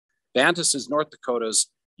Vantis is North Dakota's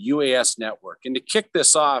UAS network. And to kick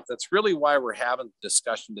this off, that's really why we're having the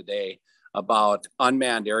discussion today about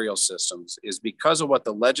unmanned aerial systems, is because of what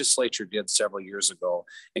the legislature did several years ago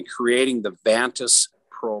in creating the Vantis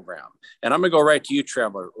program. And I'm going to go right to you,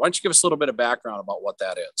 Trevor. Why don't you give us a little bit of background about what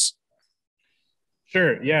that is?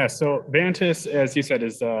 Sure. Yeah. So Vantis, as you said,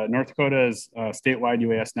 is North Dakota's statewide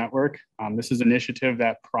UAS network. This is an initiative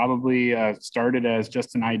that probably started as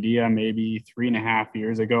just an idea maybe 3.5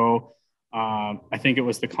 years ago. I think it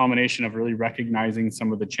was the culmination of really recognizing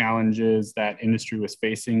some of the challenges that industry was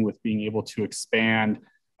facing with being able to expand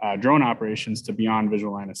drone operations to beyond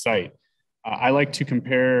visual line of sight. I like to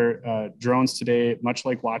compare drones today, much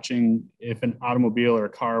like watching if an automobile or a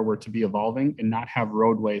car were to be evolving and not have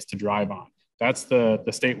roadways to drive on. That's the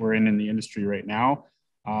state we're in the industry right now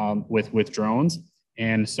with drones.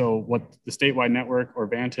 And so what the statewide network or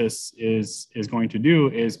Vantis is going to do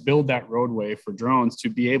is build that roadway for drones to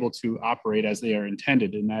be able to operate as they are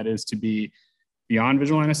intended. And that is to be beyond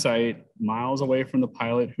visual line of sight, miles away from the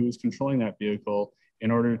pilot who is controlling that vehicle, in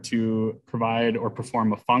order to provide or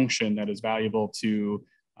perform a function that is valuable to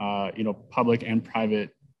public and private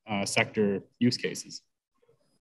sector use cases.